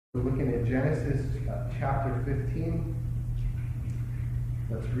We're looking at Genesis chapter 15.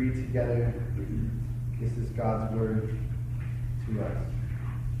 Let's read together. This is God's word to us.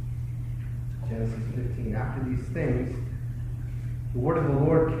 Genesis 15. After these things, the word of the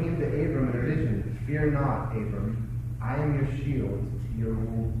Lord came to Abram in a vision. Fear not, Abram. I am your shield. Your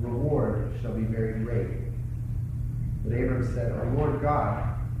reward shall be very great. But Abram said, O Lord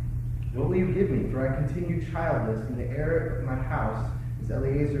God, what will you give me? For I continue childless, and the heir of my house is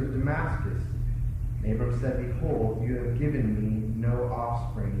Eliezer of Damascus. And Abram said, Behold, you have given me no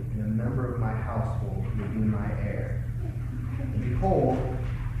offspring, and a member of my household will be my heir. And behold,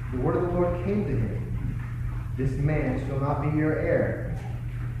 the word of the Lord came to him. This man shall not be your heir.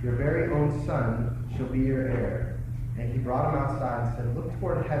 Your very own son shall be your heir. And he brought him outside and said, Look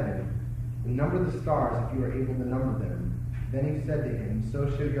toward heaven, and number the stars if you are able to number them. Then he said to him, So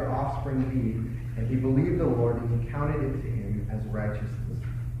shall your offspring be. And he believed the Lord, and he counted it to him as righteousness.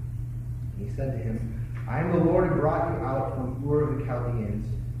 And he said to him, I am the Lord who brought you out from Ur of the Chaldeans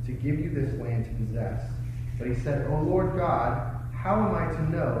to give you this land to possess. But he said, O Lord God, how am I to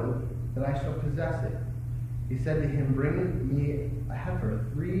know that I shall possess it? He said to him, Bring me a heifer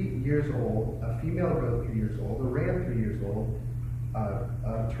 3 years old, a female goat 3 years old, a ram 3 years old,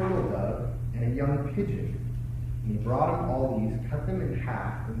 a turtle dove, and a young pigeon. And he brought him all these, cut them in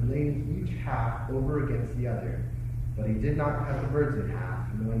half, and laid each half over against the other. But he did not cut the birds in half.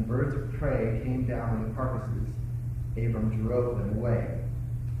 And when birds of prey came down on the carcasses, Abram drove them away.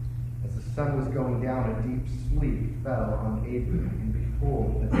 As the sun was going down, a deep sleep fell on Abram, and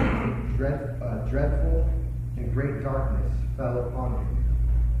behold, a dreadful and great darkness fell upon him.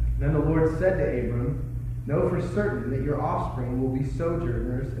 Then the Lord said to Abram, Know for certain that your offspring will be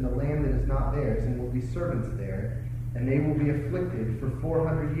sojourners in a land that is not theirs, and will be servants there, and they will be afflicted for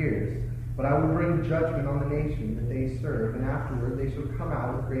 400 years. But I will bring judgment on the nation that they serve, and afterward they shall come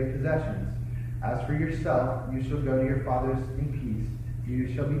out with great possessions. As for yourself, you shall go to your fathers in peace. You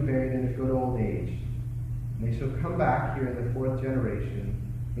shall be buried in a good old age. And they shall come back here in the 4th generation,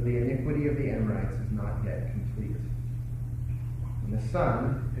 for the iniquity of the Amorites is not yet complete. When the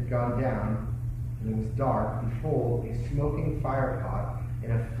sun had gone down, and it was dark, behold, a smoking firepot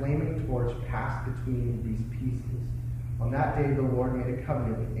and a flaming torch passed between these pieces. On that day the Lord made a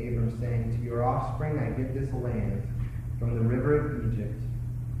covenant with Abram, saying, To your offspring I give this land, from the river of Egypt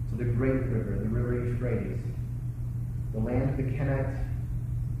to the great river, the river Euphrates, the land of the Kenites,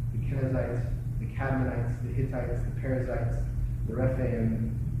 the Kenizzites, the Cadmonites, the Hittites, the Perizzites, the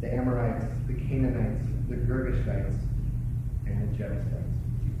Rephaim, the Amorites, the Canaanites, the Girgashites, and the Jebusites.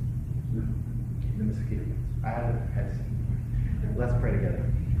 The mosquitoes. I had some. Let's pray together.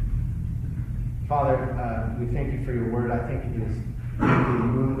 Father, we thank you for your word. I think it is a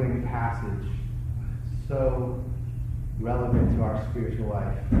moving passage, so relevant to our spiritual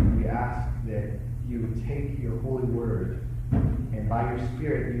life. We ask that you would take your holy word, and by your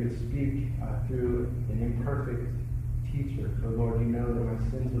Spirit you would speak through an imperfect teacher. So Lord, you know that my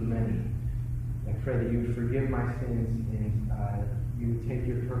sins are many. I pray that you would forgive my sins, and you would take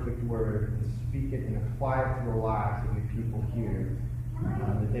your perfect word and speak it and apply it to the lives of the people here,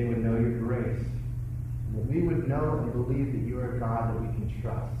 that they would know your grace, and that we would know and believe that you are a God that we can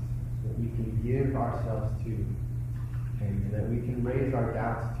trust, that we can give ourselves to, and that we can raise our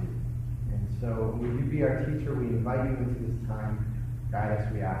doubts to. And so, would you be our teacher? We invite you into this time. Guide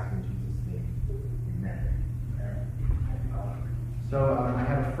us, we ask in Jesus' name. Amen. So, I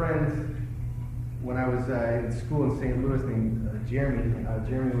have a friend when I was in school in St. Louis named Jeremy.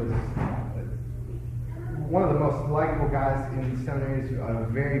 Jeremy was one of the most likable guys in the seminaries,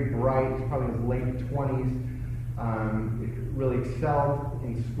 very bright, probably in his late 20s, really excelled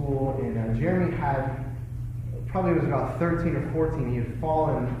in school. And Jeremy had, probably was about 13 or 14, he had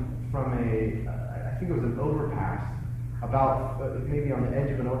fallen from I think it was an overpass, about maybe on the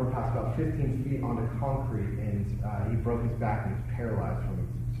edge of an overpass, about 15 feet onto concrete, and he broke his back and was paralyzed from his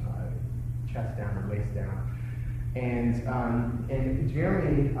chest down and waist down. And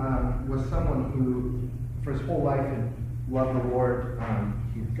Jeremy was someone who, for his whole life, had loved the Lord.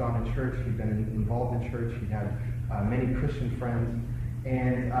 He'd gone to church. He'd been involved in church. He'd had many Christian friends.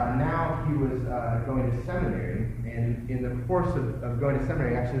 And now he was going to seminary. And in the course of going to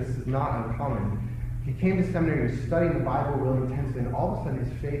seminary, actually this is not uncommon, he came to seminary, he was studying the Bible really intensely, and all of a sudden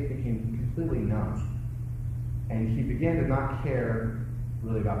his faith became completely numb. And he began to not care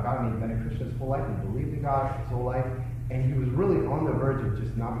really about God. I mean, he'd been a Christian his whole life. He believed in God his whole life. And he was really on the verge of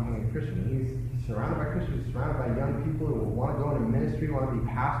just not becoming a Christian. He's surrounded by Christians, he's surrounded by young people who want to go into ministry, want to be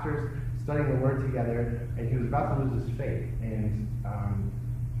pastors, studying the Word together, and he was about to lose his faith. And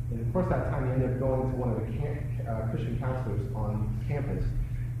of course that time he ended up going to one of the Christian counselors on campus.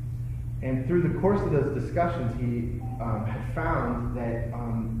 And through the course of those discussions, he had found that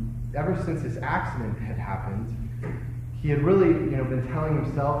ever since this accident had happened, he had really, been telling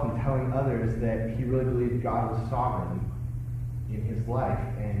himself and telling others that he really believed God was sovereign in his life,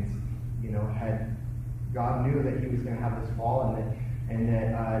 and God knew that he was going to have this fall, and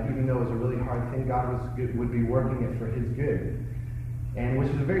that even though it was a really hard thing, God would be working it for his good, and which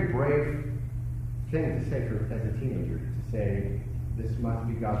is a very brave thing to say as a teenager, to say, this must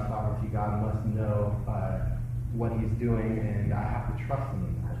be God's sovereignty. God must know what he's doing, and I have to trust him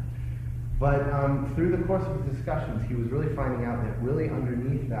in that. But through the course of the discussions, he was really finding out that really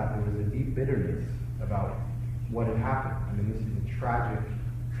underneath that there was a deep bitterness about what had happened. I mean, this is a tragic,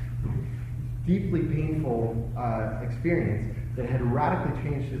 deeply painful experience that had radically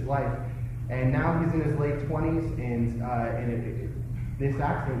changed his life. And now he's in his late 20s, and this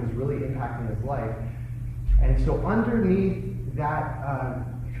accident was really impacting his life. And so underneath that,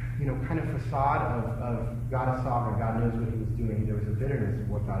 kind of facade of God is sovereign, God knows what he was doing, there was a bitterness of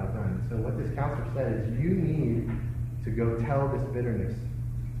what God had done. So what this counselor said is, you need to go tell this bitterness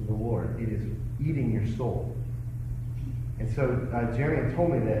to the Lord. It is eating your soul. And so Jeremy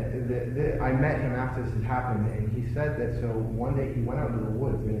told me that I met him after this had happened, and he said that so one day he went out into the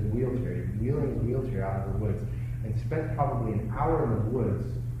woods in his wheelchair, wheeling his wheelchair out of the woods, and spent probably an hour in the woods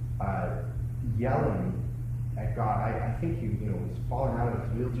yelling at God. I think he was falling out of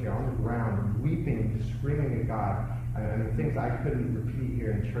his wheelchair on the ground, weeping, just screaming at God. I mean, things I couldn't repeat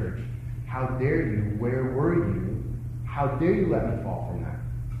here in church. How dare you? Where were you? How dare you let me fall from that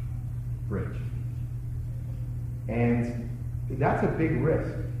bridge? And that's a big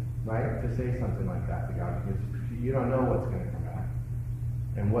risk, right? To say something like that to God, because you don't know what's going to come back,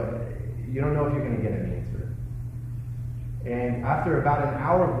 and you don't know if you're going to get an answer. And after about an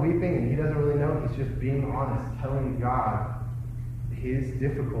hour of weeping, and he doesn't really know, he's just being honest, telling God his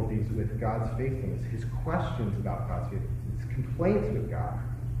difficulties with God's faithfulness, his questions about God's faithfulness, his complaints with God.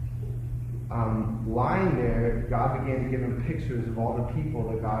 Lying there, God began to give him pictures of all the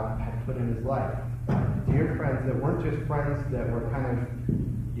people that God had put in his life. Dear friends that weren't just friends that were kind of,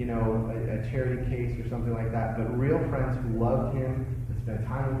 a charity case or something like that, but real friends who loved him, that spent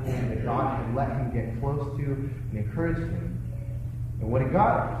time with him, that God had let him get close to and encouraged him. And what he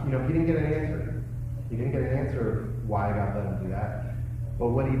got, he didn't get an answer. He didn't get an answer of why God let him do that. But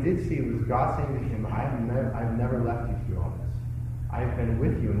what he did see was God saying to him, I've never left you through all this. I have been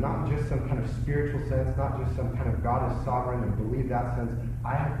with you, not just some kind of spiritual sense, not just some kind of God is sovereign and believe that sense.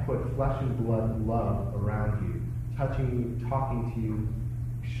 I have put flesh and blood love around you, touching you, talking to you,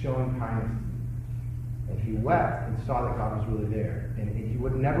 showing kindness to you. And he wept and saw that God was really there. And he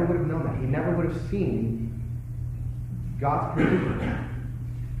never would have known that. He never would have seen God's provision.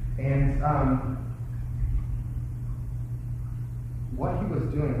 And what he was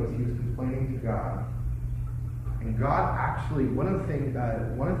doing was he was complaining to God. And God actually, one of the things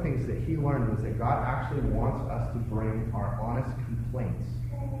that he learned was that God actually wants us to bring our honest complaints,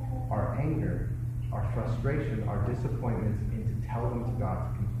 our anger, our frustration, our disappointments, and to tell them to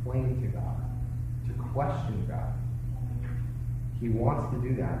God, to complain to God, to question God. He wants to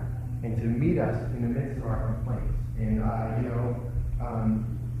do that, and to meet us in the midst of our complaints. And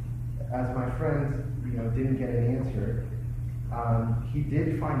as my friend, didn't get an answer, he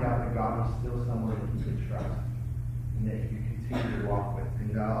did find out that God was still someone that he could trust, and that he could continue to walk with.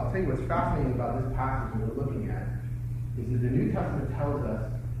 And I'll tell you what's fascinating about this passage that we're looking at is that the New Testament tells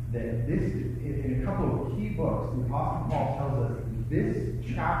us that this, in a couple of key books, the Apostle Paul tells us that this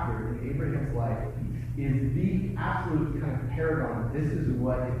chapter in Abraham's life is the absolute kind of paragon. This is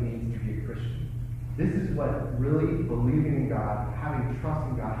what it means to be a Christian. This is what really believing in God, having trust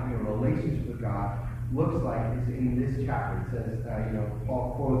in God, having a relationship with God looks like is in this chapter. It says,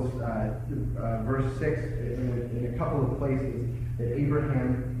 Paul quotes verse 6 in a couple of places that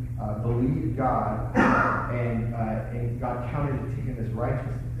Abraham believed God and God counted it to him as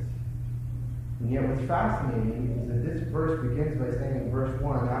righteousness. And yet what's fascinating is that this verse begins by saying in verse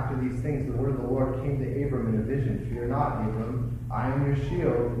 1, after these things the word of the Lord came to Abram in a vision. Fear not, Abram, I am your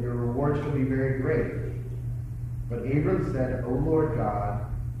shield, your reward shall be very great. But Abram said, O Lord God,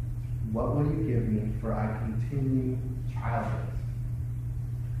 what will you give me, for I continue childless?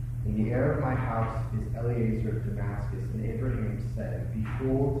 And the heir of my house is Eliezer of Damascus. And Abraham said,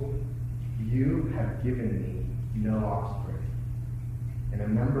 Behold, you have given me no offspring, and a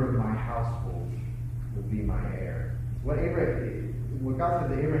member of my household will be my heir. What God said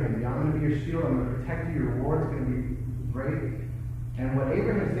to Abraham, I'm going to be your shield, I'm going to protect you, your reward is going to be great. And what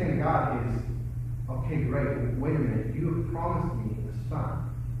Abraham is saying to God is, okay, great, wait a minute, you have promised me a son.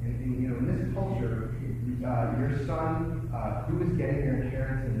 And in this culture, your son, who is getting your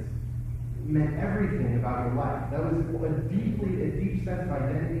inheritance, meant everything about your life. That was a deep sense of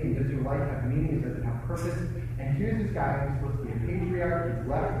identity, and does your life have meaning? Does it have purpose? And here's this guy who's supposed to be a patriarch. He's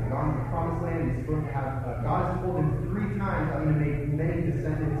left and gone to the promised land. He's supposed to have, God has told him 3 times, I'm going to make many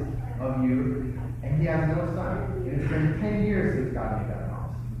descendants of you. And he has no son. And it's been 10 years since God made that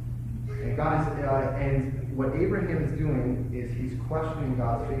promise. And God is, and what Abraham is doing is he's questioning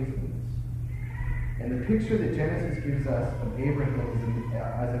God's faithfulness. And the picture that Genesis gives us of Abraham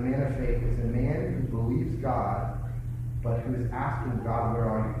as a man of faith is a man who believes God, but who is asking God, where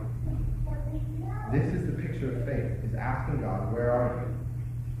are you? This is the picture of faith, is asking God, where are you?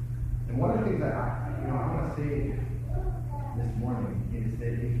 And one of the things that I want to say this morning is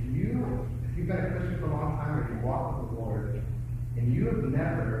that if you've been a Christian for a long time, or you walk with the Lord, and you have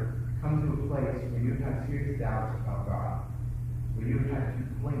never come to a place where you've had serious doubts about God, where you've had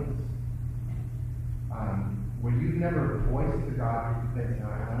complaints, where you've never voiced to God your complaints.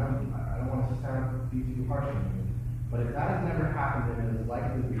 I don't want to be too harsh on you, but if that has never happened, then it is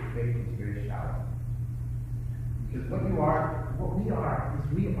likely that your faith is very shallow. Because what we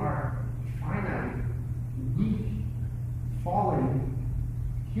are finite, weak, fallen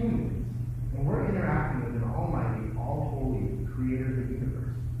humans, and we're interacting with an almighty, all-holy creator of the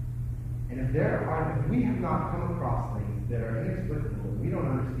universe. And if we have not come across things that are inexplicable, we don't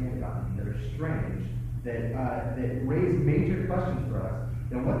understand God, that are strange, that raise major questions for us,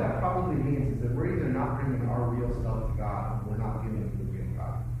 then what that probably means is that we're either not bringing our real self to God, or we're not dealing with the real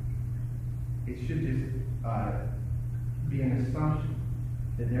God. It should just be an assumption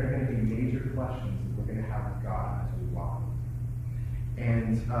that there are going to be major questions that we're going to have with God as we walk.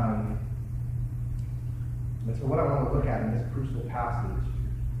 And so what I want to look at in this crucial passage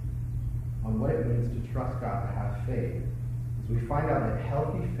on what it means to trust God, to have faith, is we find out that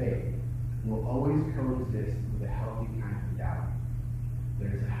healthy faith will always coexist with a healthy kind of doubt.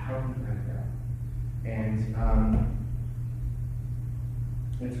 There's a healthy kind of doubt. And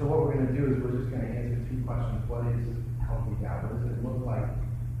so what we're going to do is we're just going to answer 2 questions. What is healthy doubt? What does it look like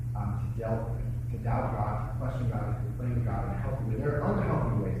to doubt God, to question God, to complain to God in a healthy way? There are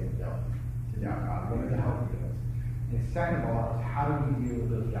unhealthy ways to doubt God. What are the healthy ways? And second of all, is how do we deal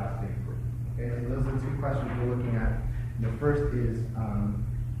with those doubts faithfully? Okay, so those are the 2 questions we're looking at. And the first is,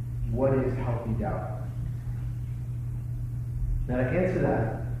 what is healthy doubt? Now to answer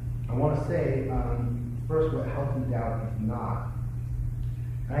that, I want to say first what healthy doubt is not.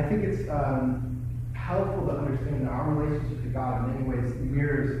 And I think it's helpful to understand that our relationship to God in many ways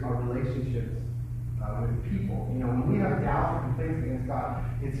mirrors our relationships with people. When we have doubts or complaints against God,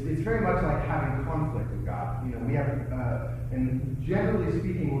 it's very much like having conflict with God. We have, and generally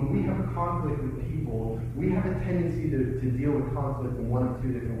speaking, when we have conflict with people, we have a tendency to deal with conflict in one of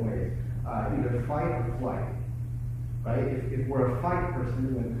 2 different ways. Either fight or flight. Right? If we're a fight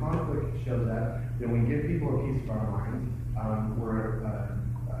person, when conflict shows up, then we give people a piece of our minds.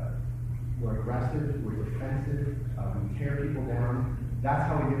 We're aggressive, we're defensive, we tear people down. That's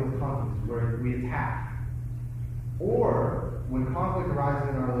how we deal with conflict, where we attack. Or, when conflict arises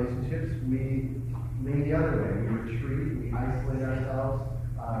in our relationships, we lean the other way. We retreat, we isolate ourselves,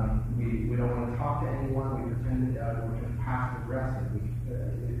 we don't want to talk to anyone, we pretend we're kind of passive aggressive. The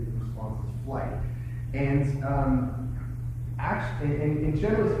response is flight. And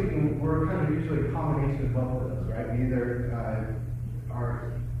generally speaking, we're kind of usually a combination of both of those, right? We either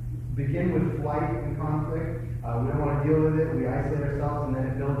begin with flight and conflict. We don't want to deal with it. We isolate ourselves, and then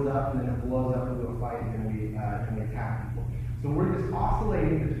it builds up, and then it blows up into a fight, and we attack people. So we're just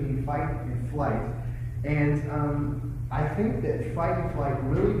oscillating between fight and flight. And I think that fight and flight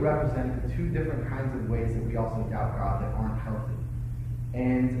really represent 2 different kinds of ways that we also doubt God that aren't healthy.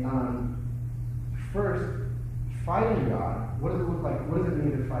 And first, fighting God, what does it look like? What does it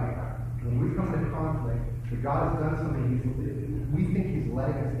mean to fight God? When we come into conflict, that God has done something, we think He's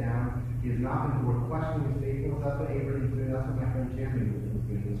letting us down. He has not been, we're questioning His faithfulness. That's what Abraham was doing. That's what my friend Jeremy was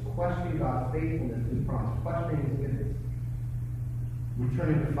doing. He was questioning God's faithfulness to His promise, questioning His goodness. We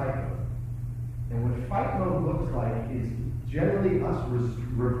turn into fight mode. And what fight mode looks like is generally us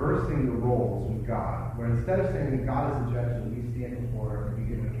reversing the roles with God, where instead of saying that God is the judge that we stand before and we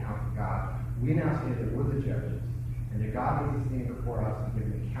give an account to God, we now say that we're the judges, and that God needs to stand before us and give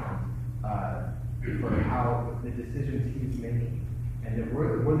an account for how the decisions He's making, and that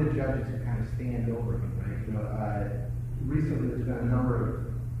we're the judges who kind of stand over Him, right? Recently, there's been a number of,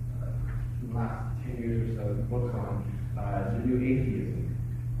 in the last 10 years or so, books on the new atheism.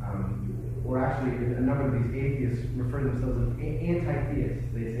 Or actually, a number of these atheists refer to themselves as anti-theists.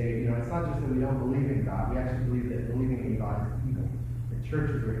 They say, it's not just that we don't believe in God, we actually believe that believing in God is evil. The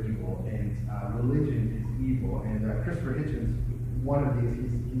churches are evil, and religion is evil. And Christopher Hitchens, one of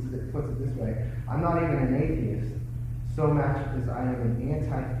these, puts it this way: I'm not even an atheist, so much as I am an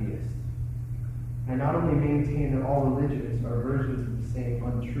anti-theist. I not only maintain that all religions are versions of the same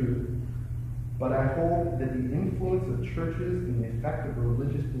untruth, but I hold that the influence of churches and the effect of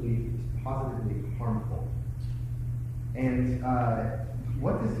religious belief is positively harmful. And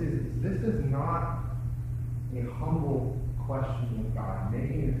what this is not a humble question of God,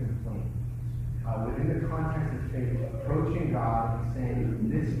 making a complaint. Within the context of faith, approaching God and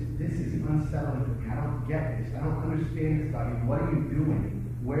saying, this is unsettling for me. I don't get this. I don't understand this, God. What are you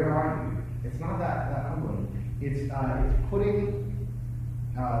doing? Where are you? It's not that humbling. It's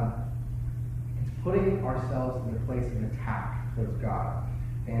putting ourselves in the place of attack towards God.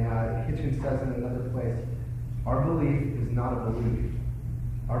 And Hitchens says in another place, our belief is not a belief.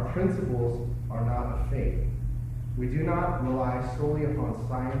 Our principles are not a faith. We do not rely solely upon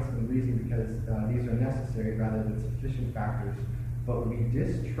science and reason because these are necessary rather than sufficient factors, but we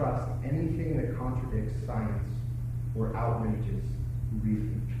distrust anything that contradicts science or outrages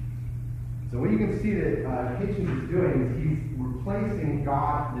reason. So what you can see that Hitchens is doing is he's replacing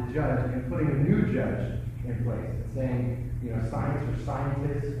God, the judge, and putting a new judge in place. And saying, science or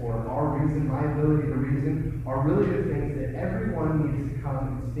scientists or our reason, my ability to reason, are really the things that everyone needs to come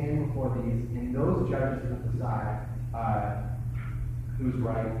and stand before these, and those judges will decide who's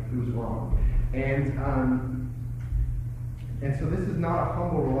right, who's wrong. And so this is not a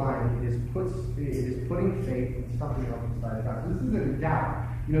humble reliance. It is putting faith in something else beside God. So this isn't doubt.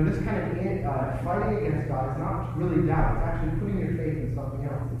 This kind of fighting against God is not really doubt. It's actually putting your faith in something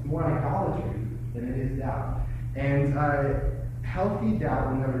else. It's more idolatry than it is doubt. And healthy doubt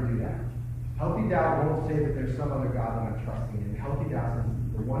will never do that. Healthy doubt won't say that there's some other God that I'm trusting in. Healthy doubt says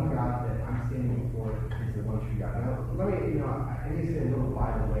the one God that I'm standing before is the one true God. Now, let me, I need to say a little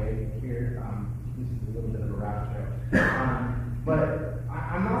by the way here. This is a little bit of a rap show. But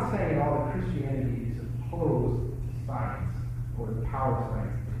I'm not saying at all that Christianity is opposed to science or the power of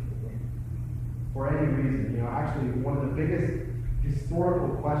science for any reason. Actually, one of the biggest historical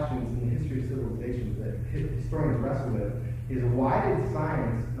questions in the history of civilization that historians wrestle with is why did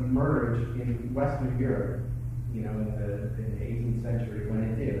science emerge in Western Europe, in the 18th century when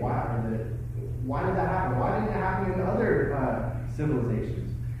it did? Why did that happen? Why didn't it happen in other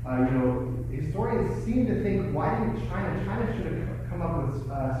civilizations? Historians seem to think, why didn't China should have come up with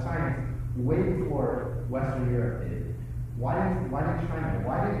science way before Western Europe did. Why didn't China?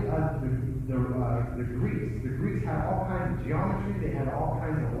 Why did the Greeks? The Greeks had all kinds of geometry. They had all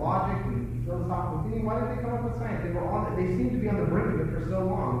kinds of logic and philosophical thinking. Why did they come up with science? They seemed to be on the brink of it for so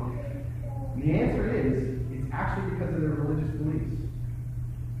long. And the answer is, it's actually because of their religious beliefs.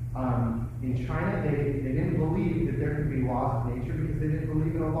 In China, they didn't believe that there could be laws of nature because they didn't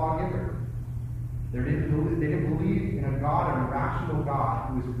believe in a lawgiver. They didn't believe in a God, a rational God,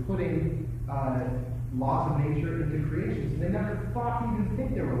 who was putting laws of nature into creation. So they never thought to even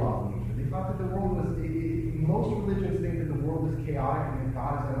think there were laws of nature. They thought that the world was, most religions think that the world is chaotic and that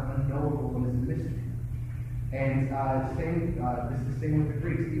God is unknowable and is a mystery. And this is the same with the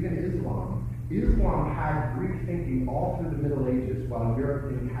Greeks. Even Islam had Greek thinking all through the Middle Ages, while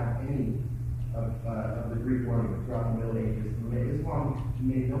Europe didn't have any of the Greek learning throughout the Middle Ages. Islam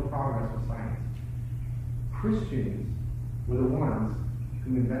made no progress with science. Christians were the ones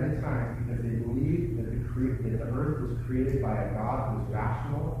who invented science because they believed that the earth was created by a God who was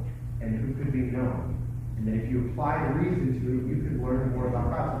rational and who could be known. And that if you applied reason to it, you could learn more about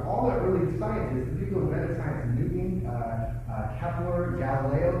God. So all the early scientists, the people who invented science, Newton, Kepler,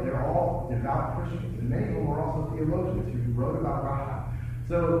 Galileo, they're all devout Christians. And many of them were also theologians who wrote about God.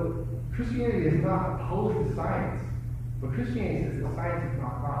 So Christianity is not opposed to science, but Christianity says that science is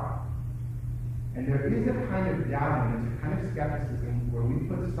not God. And there is a kind of doubting, there's a kind of skepticism where we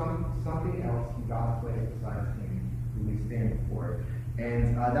put something else in God's place besides Him, who we stand before it.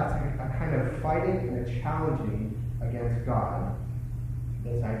 And that's a kind of fighting and a challenging against God.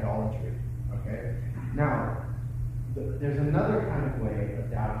 That's idolatry. Okay? Now, there's another kind of way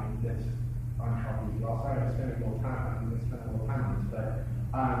of doubting that's unhealthy as well. Sorry, I'm spending a little time on this, but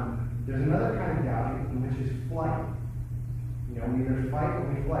there's another kind of doubting which is flight. We either fight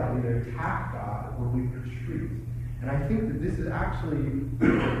or we flight. We either attack God or we retreat. And I think that this is actually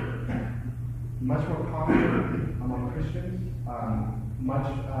much more common among Christians, and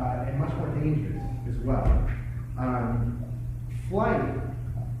much more dangerous as well. Flight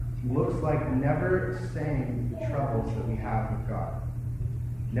looks like never saying the troubles that we have with God,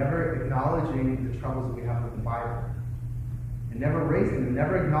 never acknowledging the troubles that we have with the Bible, and never raising them,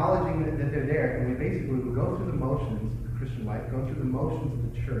 never acknowledging that they're there. And we basically will go through the motions of the Christian life, go through the motions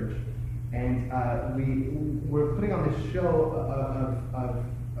of the church, and we're putting on this show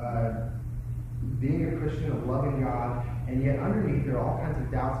being a Christian, of loving God, and yet underneath there are all kinds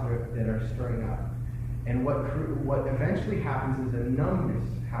of doubts that are stirring up. And what eventually happens is a numbness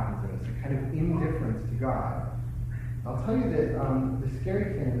happens in us, a kind of indifference to God. I'll tell you that the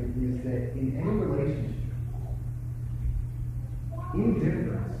scary thing is that in any relationship,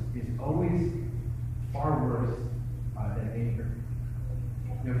 indifference is always far worse than anger.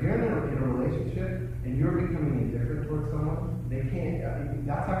 If you're in a relationship and you're becoming indifferent towards someone, they can't.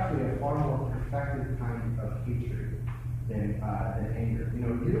 That's actually a far more perfected kind of hatred than anger.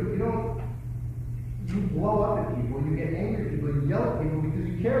 You blow up at people, you get angry at people, you yell at people because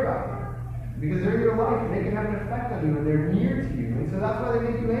you care about them. Because they're in your life and they can have an effect on you and they're near to you. And so that's why they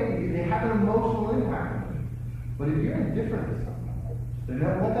make you angry. They have an emotional impact on you. But if you're indifferent to someone,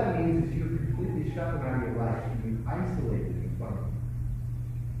 then what that means is you've completely shut them out of your life and you've isolated them from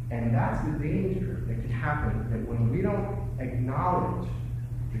you. And that's the danger that can happen, that when we don't acknowledge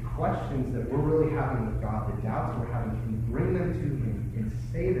the questions that we're really having with God, the doubts we're having, and bring them to Him and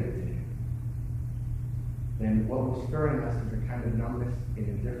say them to Him, then what will stir in us is a kind of numbness and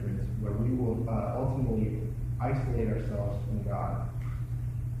indifference where we will ultimately isolate ourselves from God.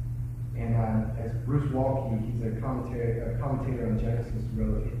 And as Bruce Waltke, he's a commentator on Genesis,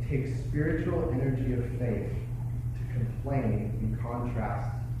 wrote, it takes spiritual energy of faith to complain in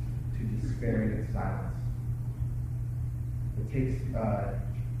contrast to despairing in silence. It takes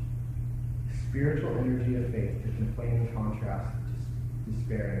spiritual energy of faith to complain in contrast to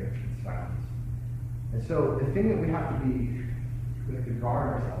despairing in silence. And so the thing that we have to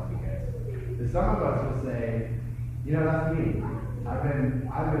guard ourselves against is some of us will say, that's me. I've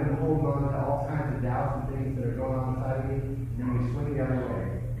been holding on to all kinds of doubts and things that are going on inside of me, and then we swing the other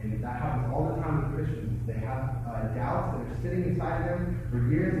way. And that happens all the time with Christians. They have doubts that are sitting inside of them for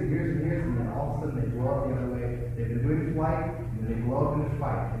years and years and years, and then all of a sudden they blow up the other way. They've been doing flight, and then they blow up in the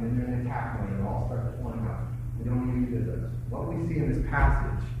fight, and then they're in an attack mode, and it all starts flowing out. We don't need either of those. What we see in this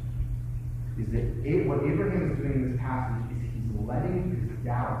passage is that what Abraham is doing in this passage is he's letting his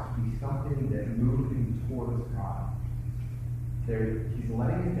doubts be something that moves him towards God. He's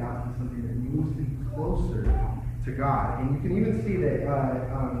letting his doubts be something that moves him closer to God. And you can even see that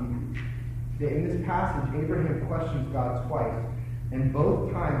in this passage, Abraham questions God twice. And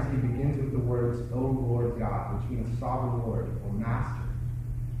both times he begins with the words, O Lord God, which means sovereign Lord or Master.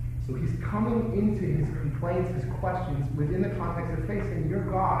 So he's coming into his complaints, his questions, within the context of faith, saying, you're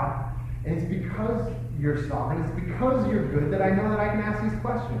God. And it's because you're sovereign, it's because you're good that I know that I can ask these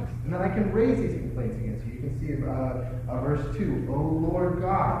questions and that I can raise these complaints against you. You can see verse 2, O Lord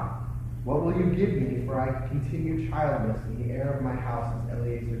God, what will you give me, for I continue childless, and the heir of my house is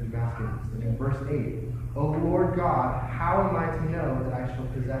Eliezer of Damascus. And in verse 8, O Lord God, how am I to know that I shall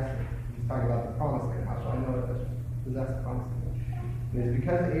possess it? He's talking about the promised land. How shall I know that I shall possess the promised land? And it's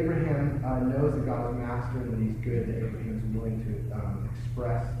because Abraham knows that God is master and that he's good, that Abraham is willing to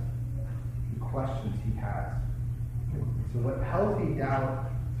express questions he has. So what healthy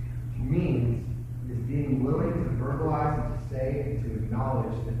doubt means is being willing to verbalize and to say and to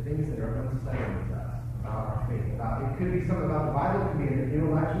acknowledge the things that are unsettling to us about our faith. It could be something about the Bible, it could be an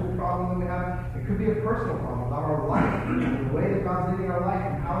intellectual problem that we have, it could be a personal problem about our life, the way that God's living our life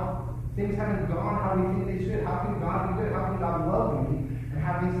and how things haven't gone how we think they should. How can God be good? How can God love me and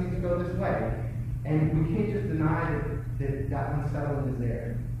have these things go this way? And we can't just deny that unsettling is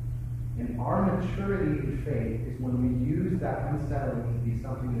there. And our maturity in faith is when we use that unsettling to be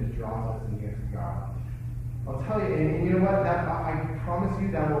something that draws us near to God. I'll tell you, and you know what? I promise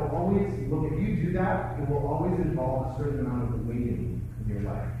you that will always, look, if you do that, it will always involve a certain amount of waiting in your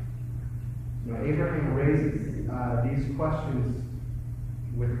life. Abraham raises these questions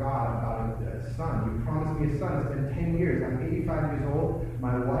with God about a son. You promised me a son. It's been 10 years. I'm 85 years old.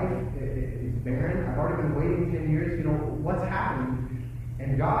 My wife is barren. I've already been waiting 10 years. What's happening?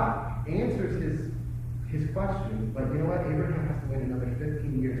 And God answers his question, but you know what? Abraham has to wait another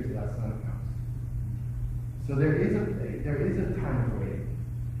 15 years till that son comes. So there is a time for waiting,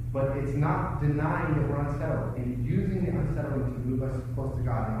 but it's not denying that we're unsettled and using the unsettling to move us close to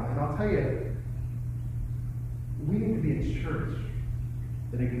God. And I'll tell you, we need to be a church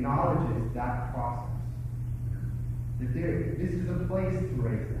that acknowledges that process. That this is a place to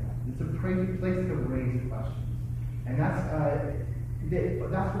raise that. It's a place to raise questions, and that's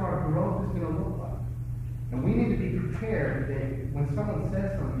what our growth is going to look like. And we need to be prepared that when someone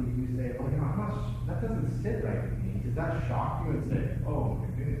says something, you say, oh, that doesn't sit right with me. Does that shock you and say, oh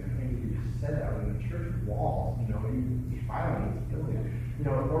my goodness, I can't believe you said that in the church walls, you violating this building.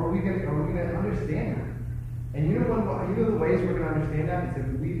 Or are we going to understand that? And you know the ways we're going to understand that is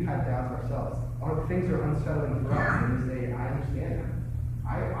if we've had doubts ourselves. Or things are unsettling for us, and we say, I understand that.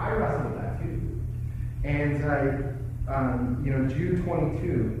 I And Jude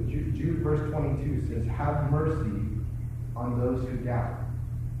 22, Jude verse 22 says, "Have mercy on those who doubt."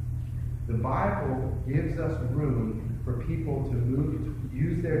 The Bible gives us room for people to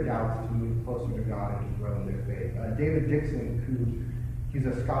use their doubts to move closer to God and to grow in their faith. David Dixon, he's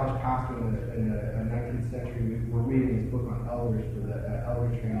a Scottish pastor in the 19th century. We're reading his book on elders for the elder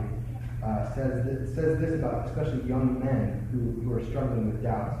training. Says this about especially young men who are struggling with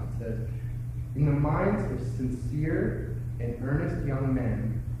doubts. It says, "In the minds of sincere and earnest young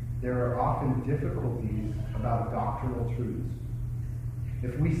men, there are often difficulties about doctrinal truths.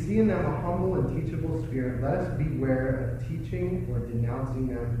 If we see in them a humble and teachable spirit, let us beware of teaching or denouncing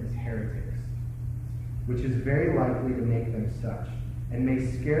them as heretics, which is very likely to make them such, and may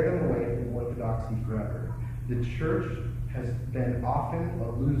scare them away from orthodoxy forever. The church has been often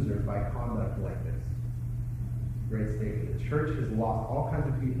a loser by conduct like this." Great statement. The church has lost all kinds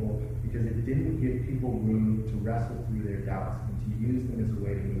of people because it didn't give people room to wrestle through their doubts and to use them as a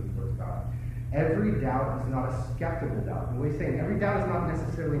way to move towards God. Every doubt is not a skeptical doubt. And we're saying every doubt is not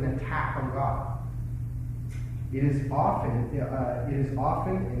necessarily an attack on God. It is often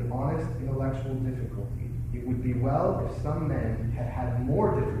an honest intellectual difficulty. It would be well if some men had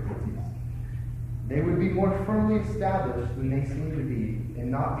more difficulties. They would be more firmly established than they seem to be, and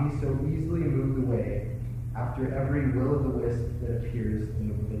not be so easily moved away after every will-o'-the-wisp that appears in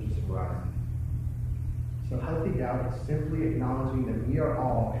the religious horizon. So healthy doubt is simply acknowledging that we are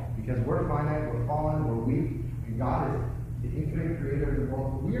all, because we're finite, we're fallen, we're weak, and God is the infinite creator of the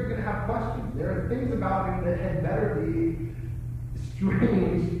world. We are going to have questions. There are things about him that had better be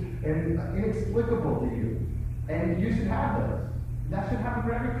strange and inexplicable to you. And you should have those. That should happen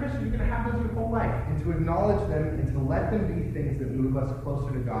for every Christian. You're going to have those your whole life. And to acknowledge them and to let them be things that move us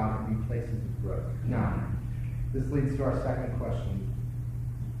closer to God and be places of growth. Now, this leads to our second question.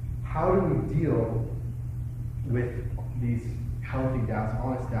 How do we deal with these healthy doubts,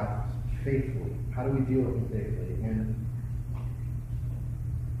 honest doubts, faithfully? How do we deal with them faithfully? And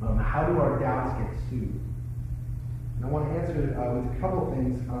how do our doubts get soothed? And I want to answer with a couple of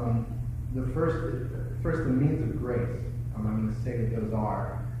things. The first, the means of grace. I'm going to say what those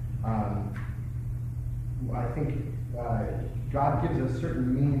are. I think God gives us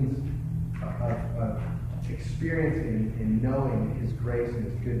certain means of experiencing and knowing His grace and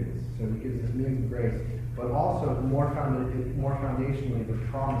His goodness. So He gives us means of grace, but also more foundationally the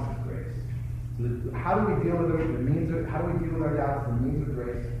promise of grace. So how do we deal with how do we deal with our doubts? The means of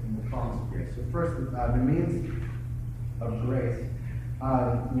grace and the promise of grace. So first, the means of grace.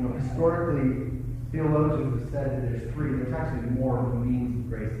 Historically, theologians have said that there's three. There's actually more means of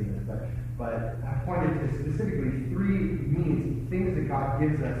grace in this, but I pointed to specifically three means, things that God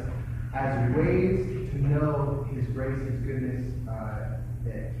gives us as ways to know His grace, His goodness,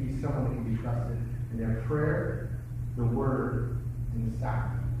 that He's someone who can be trusted. And they're prayer, the Word, and the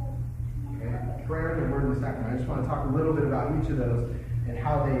sacrament. Okay? Prayer, the Word, and the sacrament. I just want to talk a little bit about each of those and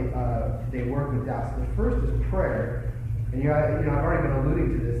how they work with doubts. The first is prayer. And I've already been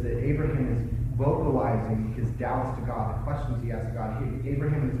alluding to this, that Abraham is vocalizing his doubts to God, the questions he asks God.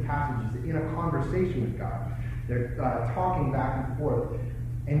 Abraham in this passage is in a conversation with God. They're talking back and forth.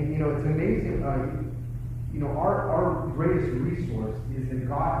 And, it's amazing. Our greatest resource is that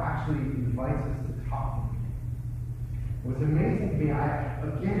God actually invites us to talk to Him. What's amazing to me,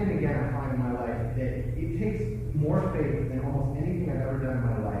 again and again, I find in my life that it takes more faith than almost anything I've ever done in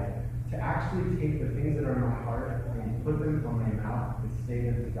my life to actually take the things that are in my heart and put them on my mouth and say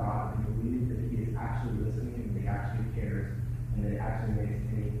them to God and believe that He is actually listening and that He actually cares and that it actually makes a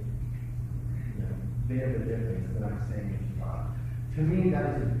bit of a difference that I'm saying it to God. To me, that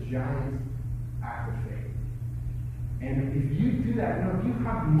is a giant act of faith. And if you do that, if you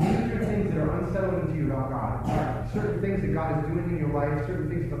have major things that are unsettling to you about God, certain things that God is doing in your life, certain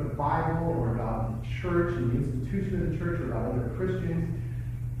things about the Bible or about the church and the institution of the church or about other Christians,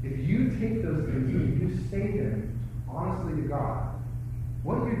 if you take those things and you say them honestly to God,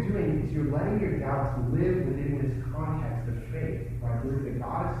 what you're doing is you're letting your doubts live within this context of faith, by believing that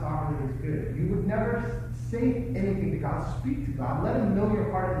God is sovereign and is good. You would never say anything to God, speak to God, let Him know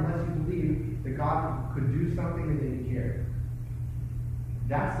your heart unless you believe that God could do something and that He cared.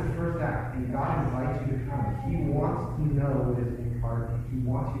 That's the first act, and God invites you to come. He wants to know what is in your heart. He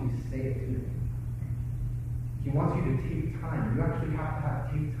wants you to say it to Him. He wants you to take time. You actually have to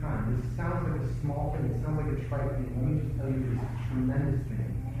take time. This sounds like a small thing. It sounds like a trite thing. Let me just tell you this is a tremendous thing.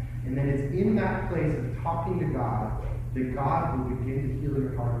 And then it's in that place of talking to God that God will begin to heal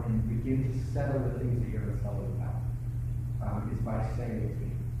your heart and begin to settle the things that you're unsettled about. Is by saying it to me.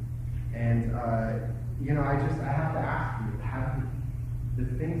 And, I have to ask you, the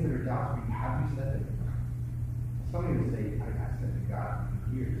things that are doubts, have you said them to God? somebody would say, I've said to God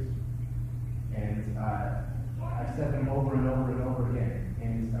for years. And I've said them over and over and over again.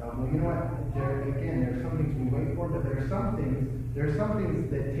 And well, you know what? There are some things we wait for, but there are some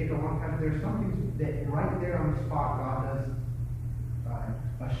things that take a long time. There are some things that right there on the spot God does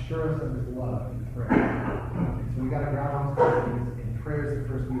assure us of His love in prayer. And so we got to grab on to those things, and prayer is the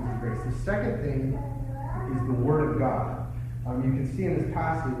first move of grace. The second thing is the Word of God. You can see in this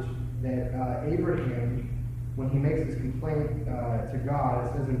passage that Abraham, when he makes his complaint to God,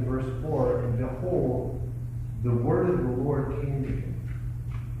 it says in verse 4, and behold, the word of the Lord came to him.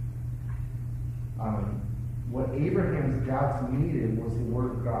 What Abraham's doubts needed was the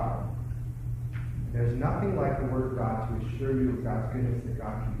Word of God. There's nothing like the Word of God to assure you of God's goodness, that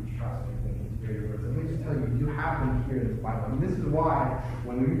God can be trusted in His very words. Let me just tell you, you have them here in this Bible. And this is why,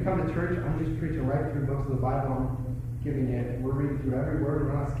 when we come to church, I'm just preaching right through books of the Bible. I'm giving it, we're reading through every word,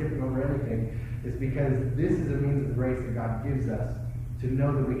 we're not skipping over anything. It's because this is a means of grace that God gives us to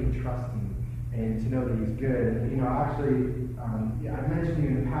know that we can trust Him and to know that He's good. And, actually, I mentioned to you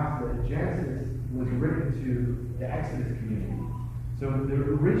in the past that Genesis was written to the Exodus community. So the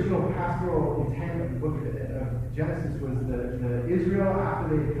original pastoral intent of the book of Genesis was the Israel,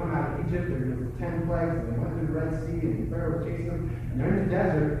 after they had come out of Egypt, there was 10 plagues, and they went through the Red Sea, and Pharaoh was chasing them, and they're in the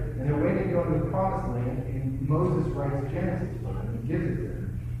desert, and they're waiting to go into the Promised Land, and Moses writes Genesis for them and gives it to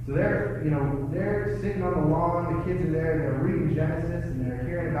them. So they're sitting on the lawn, the kids are there, they're reading Genesis, and they're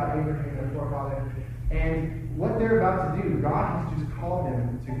hearing about Abraham, their forefather, and what they're about to do, God has just called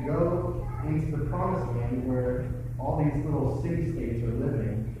them to go into the Promised Land where all these little city-states are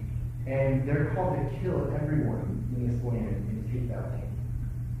living, and they're called to kill everyone in this land and take that land.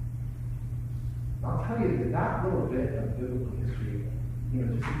 I'll tell you that little bit of biblical history,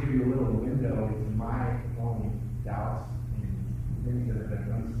 just to give you a little window into my own doubts and things that have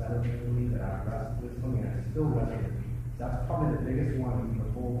been unsettling to me that I've wrestled with, something I still wrestle with. That's probably the biggest one in the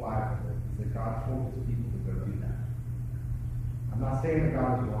whole Bible, is that God told His people to go do that. I'm not saying that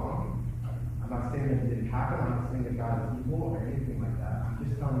God is wrong. I'm not saying that it didn't happen. I'm not saying that God is evil or anything like that. I'm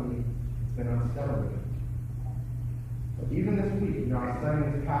just telling you it's been unsettling. But even this week, I was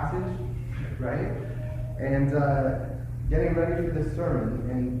studying this passage, right? And getting ready for this sermon,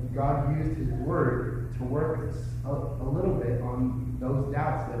 and God used His Word to work a little bit on those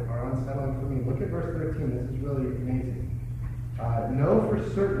doubts that are unsettling for me. Look at verse 13. This is really amazing. Know for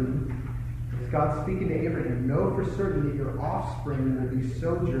certain, as God speaking to Abraham, know for certain that your offspring will be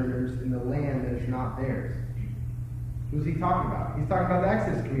sojourners in the land that is not theirs. Who's he talking about? He's talking about the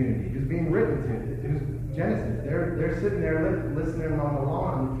Exodus community who's being written to. It was Genesis. They're sitting there listening on the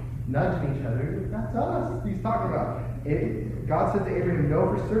lawn, nudging each other. That's us. He's talking about. God said to Abraham,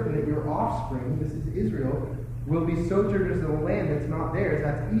 know for certain that your offspring, this is Israel, will be sojourners in the land that's not theirs,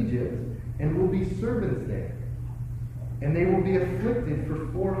 that's Egypt, and will be servants there. And they will be afflicted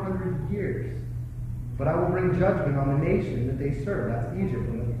for 400 years. But I will bring judgment on the nation that they serve. That's Egypt.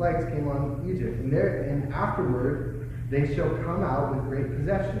 And the plagues came on Egypt. And afterward, they shall come out with great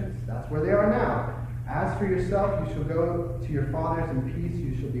possessions. That's where they are now. As for yourself, you shall go to your fathers in peace.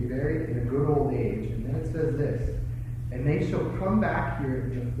 You shall be buried in a good old age. And then it says this, and they shall come back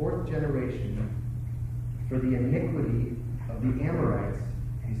here in the fourth generation, for the iniquity of the Amorites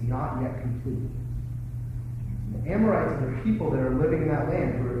is not yet complete. The Amorites are the people that are living in that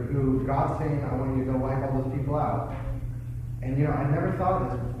land who God's saying, I want you to go wipe all those people out. And I never thought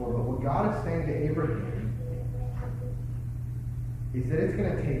of this before, but what God is saying to Abraham is that it's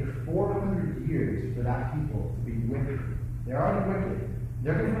going to take 400 years for that people to be wicked. They're already wicked.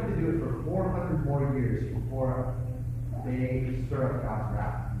 They're going to have to do it for 400 more years before they stir up God's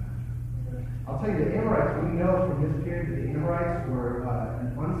wrath. I'll tell you, the Amorites, we know from this period that the Amorites were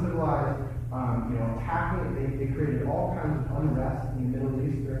an uncivilized, attacking. They created all kinds of unrest in the Middle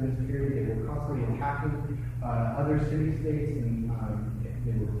East during this period. They were constantly attacking other city-states, and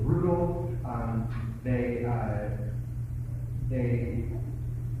they were brutal. They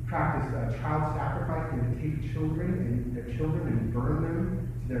practiced child sacrifice. They would take their children and burn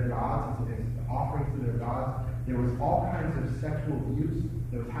them to their gods as offerings to their gods. There was all kinds of sexual abuse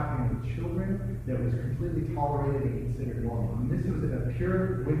that was happening with children that was completely tolerated and considered normal. And this was a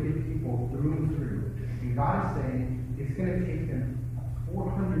pure, wicked people through and through. And God is saying it's going to take them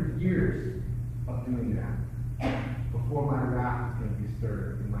 400 years of doing that before my wrath is going to be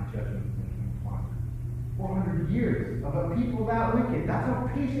stirred and my judgment is going to come upon them. 400 years of a people that wicked. That's how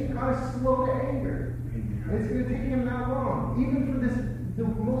patient God is, slow to anger. And it's going to take him that long. Even for the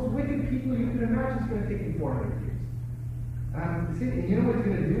most wicked people you can imagine, it's going to take him 400 years. And you know what he's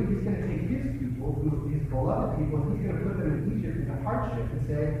going to do? He's going to take his people, his beloved people, and he's going to put them in Egypt in a hardship and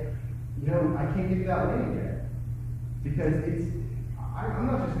say, I can't give you that land yet. Because I'm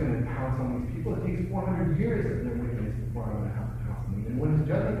not just going to pounce on these people. It takes 400 years of their wickedness before I'm going to have to pounce on them. And when his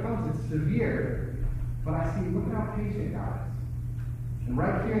judgment comes, it's severe. But I see, look at how patient God is. And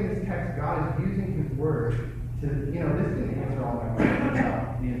right here in this text, God is using his word to, this didn't answer all my questions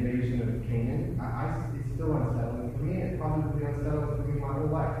about the invasion of Canaan. It's still unsettling for me. It's probably unsettling for me my whole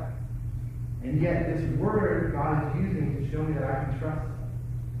life. And yet, this word God is using to show me that I can trust him.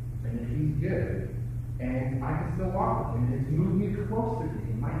 And that he's good. And I can still walk with him. And it's moved me closer to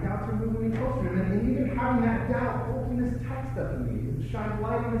him. My doubts are moving me closer. And even having that doubt, open this text up to me. It shines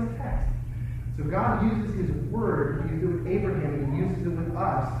light on this text. So God uses his word. He used it with Abraham. And he uses it with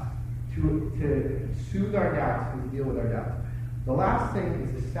us to soothe our doubts and to deal with our doubts. The last thing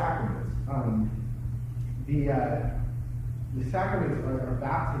is the sacraments. The sacraments are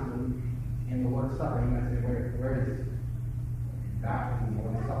baptism and the Lord's Supper. You might say, where is baptism and the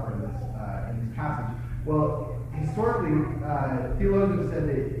Lord's Supper in this passage? Well, historically, theologians said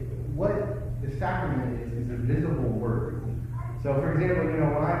that what the sacrament is a visible word. So, for example,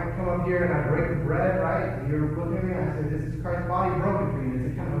 when I come up here and I break the bread, right, and you're looking at me and I say, this is Christ's body broken for you.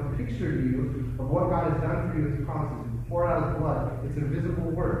 It's a kind of a picture to you of what God has done for you, his promises. He poured out his blood. It's a visible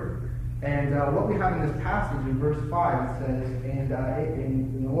word. And what we have in this passage in verse 5, it says, and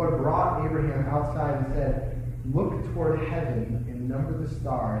the Lord brought Abraham outside and said, look toward heaven and number the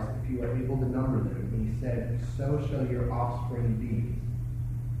stars if you are able to number them. And he said, so shall your offspring be.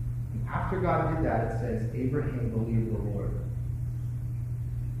 And after God did that, it says, Abraham believed the Lord.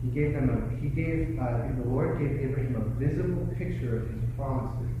 The Lord gave Abraham a visible picture of his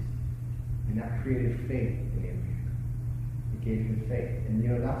promises, and that created faith in Abraham. It gave him faith, and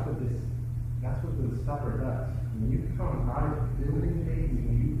that's what the supper does. When you come, God is building faith in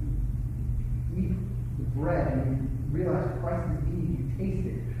you. You eat the bread, and you realize Christ is in you. You taste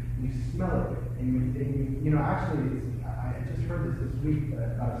it, and you smell it, and you actually, I just heard this week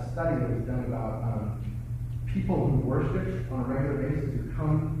about a study that was done about people who worship on a regular basis, who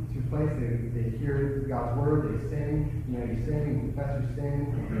come to a place, they hear God's word, they sing, you sing, you confess your sin,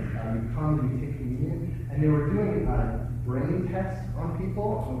 you come and you take communion. And they were doing brain tests on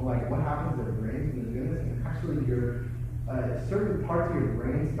people of what happens to their brains when they're doing this. And actually certain parts of your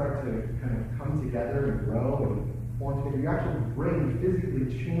brain start to kind of come together and grow and form together. Your actual brain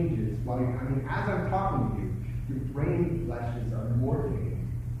physically changes as I'm talking to you, your brain fleshes are morphing.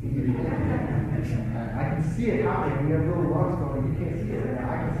 I can see it happening. You have little lungs going. You can't see it. I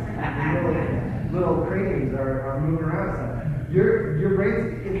can see little craniums are moving around. Stuff. Your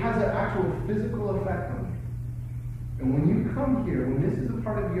brain, it has an actual physical effect on you. And when you come here, when this is a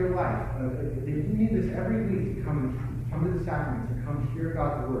part of your life, if you need this every week to come to the sacrament, to come hear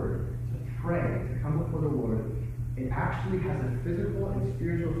God's word, to pray, to come before the Lord, it actually has a physical and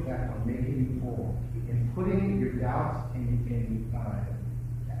spiritual effect on making you whole and putting your doubts and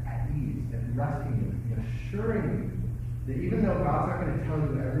resting you and assuring you that even though God's not going to tell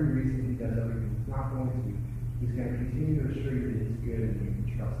you every reason he does everything, he's not going to. He's going to continue to assure you that he's good and you can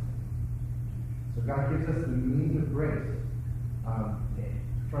trust him. So God gives us the means of grace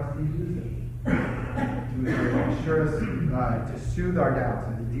for us to use it to assure us, to soothe our doubts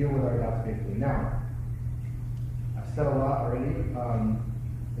and to deal with our doubts faithfully. Now, I've said a lot already.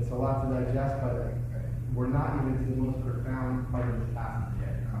 It's a lot to digest, but we're not even to the most profound part of this passage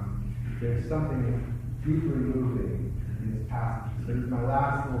yet. There's something deeply moving in this passage. So my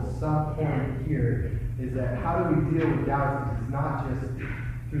last little sub-point here is that how do we deal with doubts? It's not just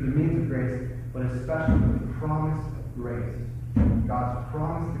through the means of grace, but especially with the promise of grace. God's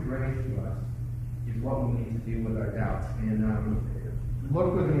promise of grace to us is what we need to do with our doubts. And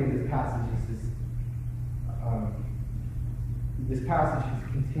look with me at this passage. This passage has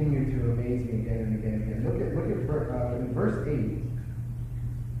continued to amaze me again and again and again. Look at in verse 8.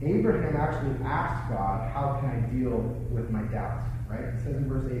 Abraham actually asked God, how can I deal with my doubts? Right? It says in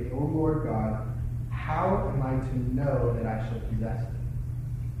verse 8, O Lord God, how am I to know that I shall possess it?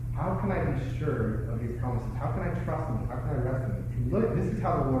 How can I be sure of these promises? How can I trust them? How can I rest in them? Look, this is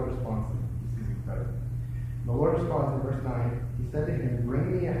how the Lord responds to them. This is incredible. The Lord responds in verse 9. He said to him, bring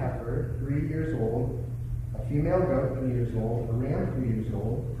me a heifer, 3 years old, a female goat, 3 years old, a ram, 3 years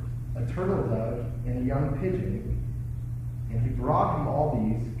old, a turtle dove, and a young pigeon. And he brought him all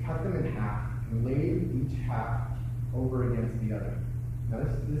these, cut them in half, and laid each half over against the other. Now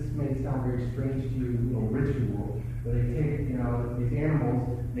this may sound very strange to you, a little ritual, but they take, these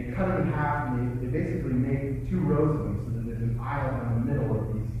animals, they cut them in half, and they basically make 2 rows of them, so that there's an aisle in the middle of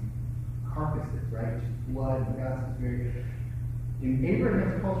these carcasses, right? Blood and guts. In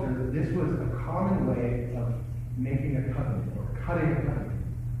Abraham's culture, this was a common way of making a covenant, or cutting a covenant.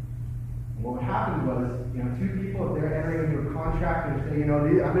 And what happened was, 2 people people, if they're entering into a contract and say,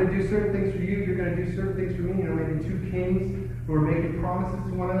 I'm going to do certain things for you, you're going to do certain things for me, maybe two kings who are making promises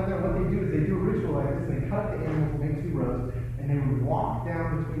to one another, what they do is they do a ritual like this, and they cut up the animals and make two rows, and they would walk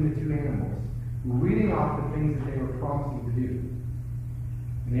down between the two animals, reading off the things that they were promising to do.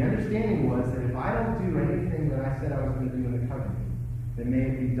 And the understanding was that if I don't do anything that I said I was going to do in the covenant, then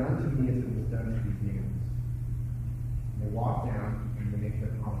may it be done to me as it was done to these animals. And they walk down and they make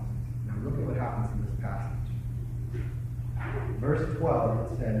their promises. Now look at what happens in this passage. Verse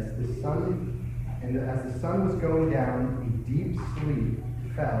 12, it says, as the sun was going down, a deep sleep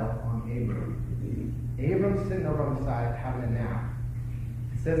fell on Abram. Abram's sitting over on the side having a nap.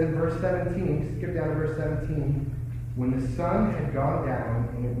 It says in verse 17, skip down to verse 17, when the sun had gone down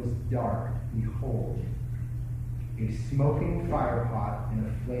and it was dark, behold, a smoking firepot and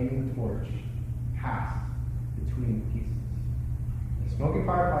a flaming torch passed between the pieces. The smoking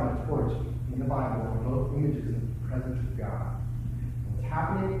firepot and the torch in the Bible are both images of the presence of God. What's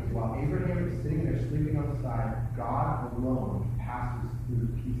happening is while Abraham is sitting there sleeping on the side, God alone passes through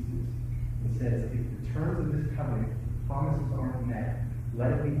the pieces and says, if the terms of this covenant, the promises aren't met,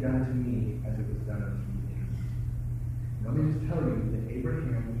 let it be done to me as it was done unto you. Let me just tell you that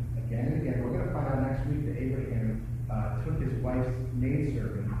Abraham, again and again, we're going to find out next week that Abraham took his wife's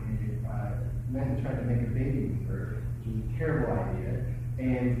maidservant and went and tried to make a baby with her, which was a terrible idea.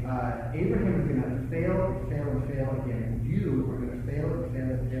 And Abraham is going to fail and fail and fail again. And you are going to fail and fail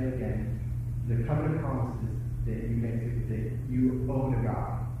and fail again. The covenant promises that you make, that you owe to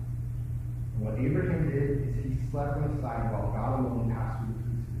God. And what Abraham did is he slept on the side while God alone passed through the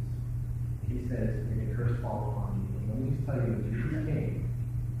pieces. He says, may the curse fall upon you. And let me just tell you, when Jesus came,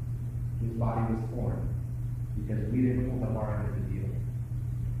 his body was torn because we didn't hold up our end of the deal.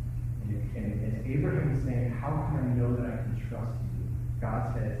 And as Abraham is saying, how can I know that I can trust you?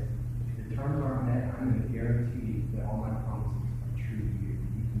 God says, if the terms aren't met, I'm going to guarantee that all my promises are true to you.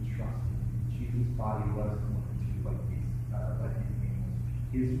 You can trust me. Jesus' body was torn to you like these animals.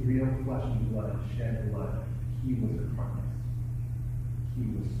 His real flesh and blood, shed blood, he was a carcass. He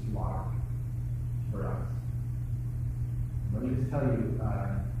was slaughtered for us. Let me just tell you,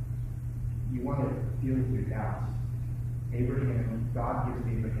 you want to deal with your doubts. God gives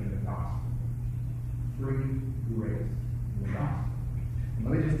Abraham the gospel. Free grace in the gospel. And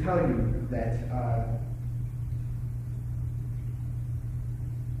let me just tell you that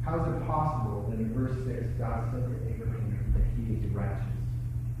how is it possible that in verse 6 God said to Abraham that he is righteous?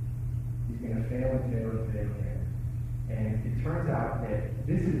 He's going to fail and fail and fail again. And it turns out that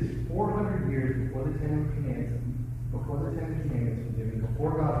this is 400 years before the Ten Commandments was given,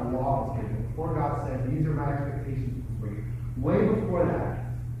 before God's law was given, before God said, these are my expectations for you. Way before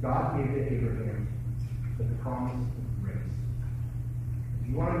that, God gave to Abraham the promise of grace. If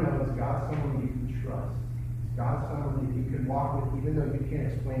you want to know, is God someone you can trust? Is God someone that you can walk with, even though you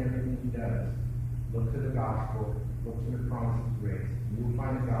can't explain everything he does? Look to the gospel, look to the promise of grace. You will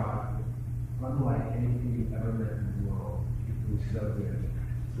find a God unlike anything you've ever met in the world, who's so good.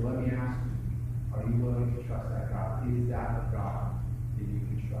 So let me ask you, are you willing to trust that God? Is that a God that you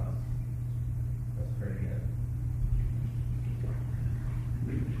can trust? Let's pray together.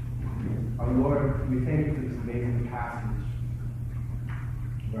 Our Lord, we thank you for this amazing passage.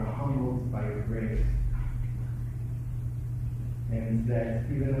 We're humbled by your grace. And that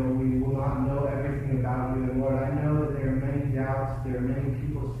even though we will not know everything about you, and Lord, I know that there are many doubts, there are many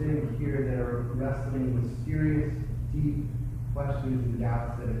people sitting here that are wrestling with serious, deep questions and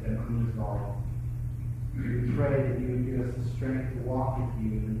doubts that have been unresolved. We pray that you would give us the strength to walk with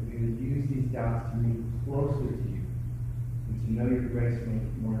you, and that we would use these doubts to move closer to you, and to know your grace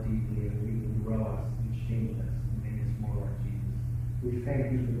more deeply, and we would grow us and change us and make us more like Jesus. We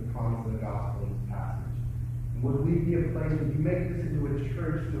thank you for the promise of the gospel in this passage. And would we be a place, would you make this into a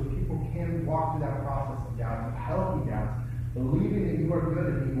church so people can walk through that process of doubts, of healthy doubts, believing that you are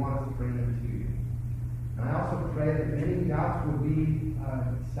good and you want us to bring them to you. And I also pray that many doubts will be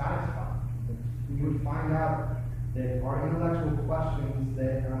satisfied. You would find out that our intellectual questions,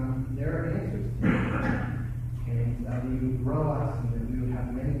 that there are answers to them. And that you would grow us, and that we would have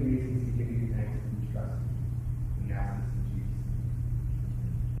many reasons